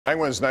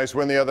Penguins, nice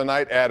win the other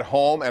night at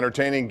home.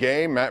 Entertaining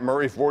game. Matt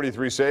Murray,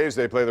 43 saves.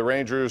 They play the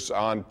Rangers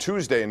on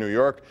Tuesday in New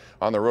York,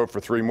 on the road for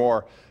 3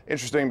 more.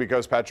 Interesting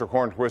because Patrick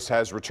Hornquist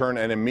has returned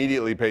and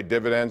immediately paid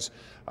dividends.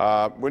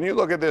 When you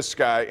look at this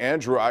guy,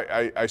 Andrew,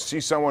 I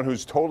see someone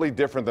who's totally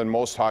different than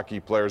most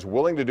hockey players,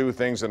 willing to do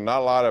things that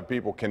not a lot of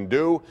people can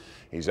do.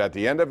 He's at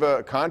the end of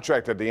a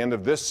contract at the end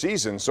of this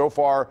season. So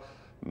far,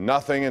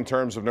 nothing in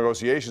terms of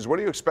negotiations. What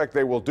do you expect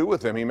they will do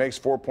with him? He makes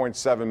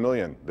 $4.7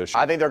 million this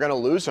year. I think they're going to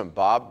lose him,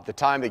 Bob. The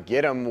time to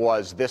get him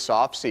was this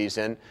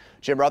offseason.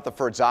 Jim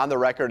Rutherford's on the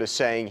record as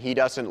saying he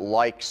doesn't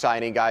like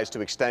signing guys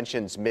to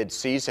extensions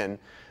mid-season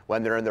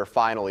when they're in their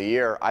final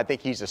year. I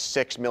think he's a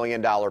 $6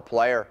 million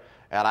player,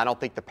 and I don't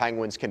think the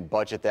Penguins can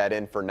budget that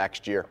in for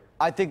next year.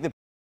 I think the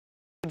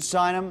Penguins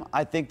sign him.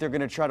 I think they're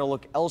going to try to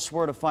look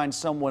elsewhere to find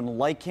someone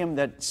like him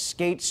that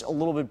skates a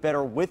little bit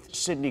better with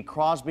Sidney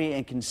Crosby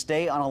and can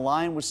stay on a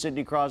line with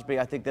Sidney Crosby.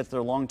 I think that's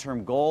their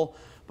long-term goal,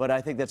 but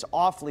I think that's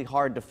awfully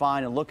hard to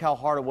find. And look how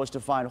hard it was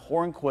to find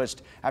Hornquist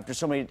after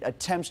so many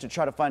attempts to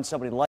try to find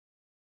somebody like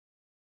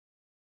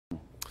him.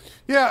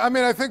 Yeah, I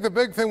mean, I think the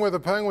big thing with the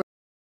Penguins,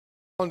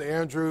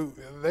 Andrew,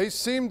 they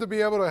seem to be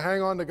able to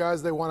hang on to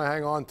guys they want to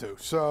hang on to.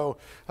 So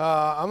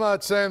I'm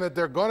not saying that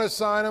they're going to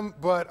sign him,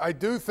 but I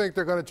do think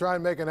they're going to try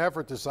and make an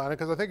effort to sign him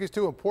because I think he's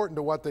too important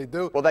to what they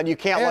do. Well, then you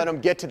can't let him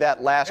get to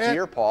that last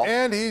year, Paul.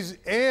 And he's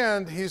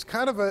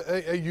kind of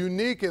a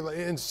unique,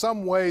 in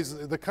some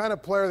ways, the kind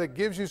of player that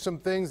gives you some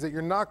things that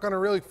you're not going to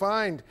really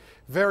find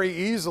very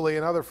easily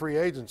in other free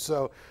agents.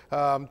 So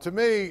to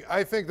me,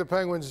 I think the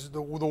Penguins,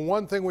 the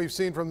one thing we've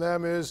seen from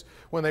them is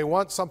when they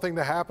want something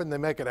to happen, they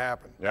make it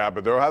happen. Yeah,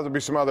 but there'll have to be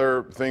some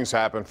other things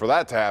happen for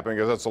that to happen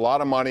because that's a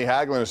lot of money.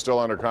 Hagelin is still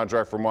under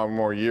contract for 1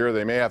 more year.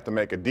 They may have to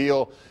make a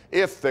deal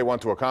if they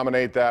want to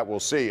accommodate that. We'll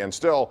see. And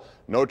still,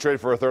 no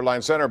trade for a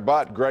third-line center,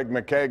 but Greg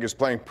McKegg is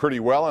playing pretty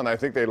well, and I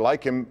think they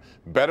like him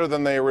better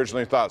than they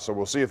originally thought. So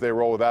we'll see if they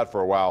roll with that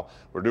for a while.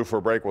 We're due for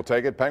a break. We'll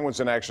take it. Penguins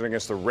in action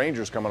against the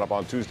Rangers coming up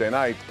on Tuesday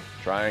night,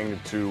 trying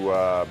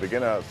to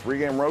begin a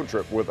 3-game road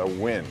trip with a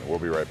win. We'll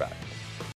be right back.